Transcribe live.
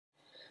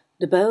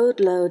The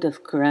boatload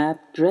of crab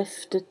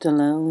drifted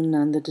alone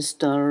under the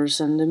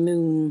stars and the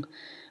moon.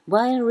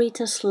 While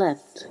Rita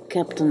slept,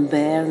 Captain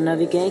Bear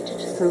navigated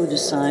through the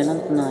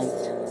silent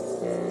night.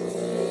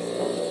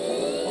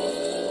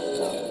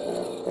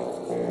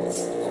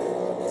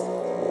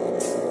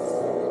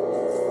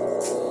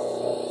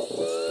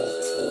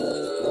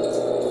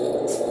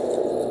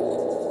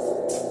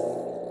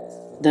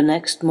 The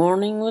next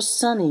morning was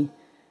sunny,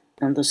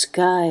 and the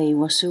sky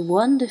was a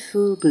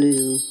wonderful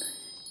blue.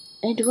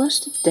 It was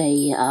the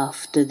day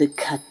after the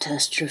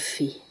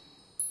catastrophe.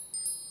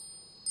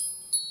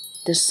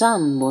 The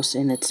sun was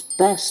in its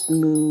best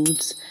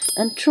moods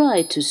and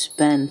tried to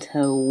spend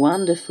her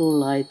wonderful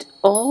light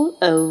all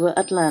over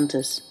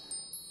Atlantis.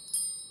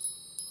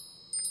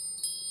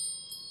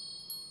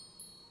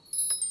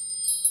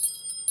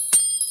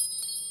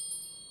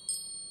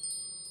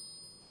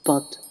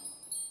 But,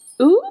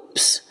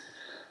 oops!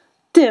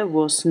 There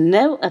was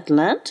no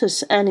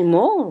Atlantis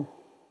anymore.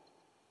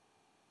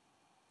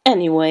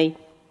 Anyway,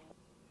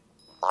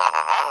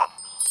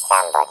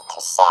 somebody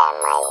to share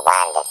my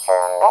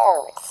wonderful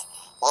moods.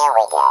 Here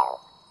we go.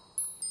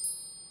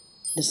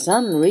 The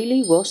sun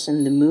really was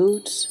in the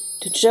moods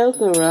to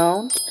joke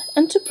around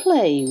and to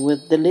play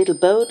with the little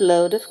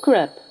boatload of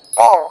crab.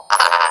 Boo!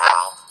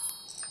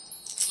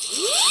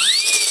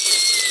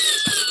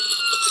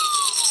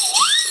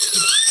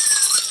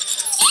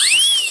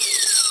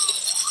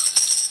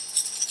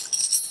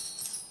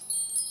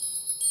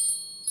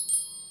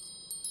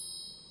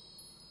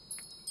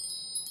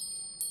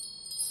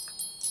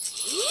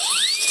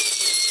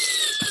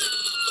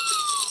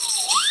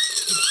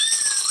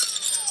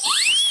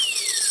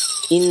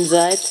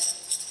 Inside,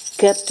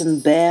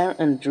 Captain Bear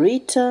and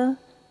Rita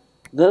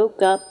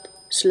woke up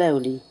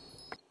slowly.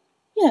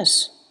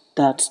 Yes,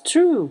 that's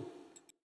true.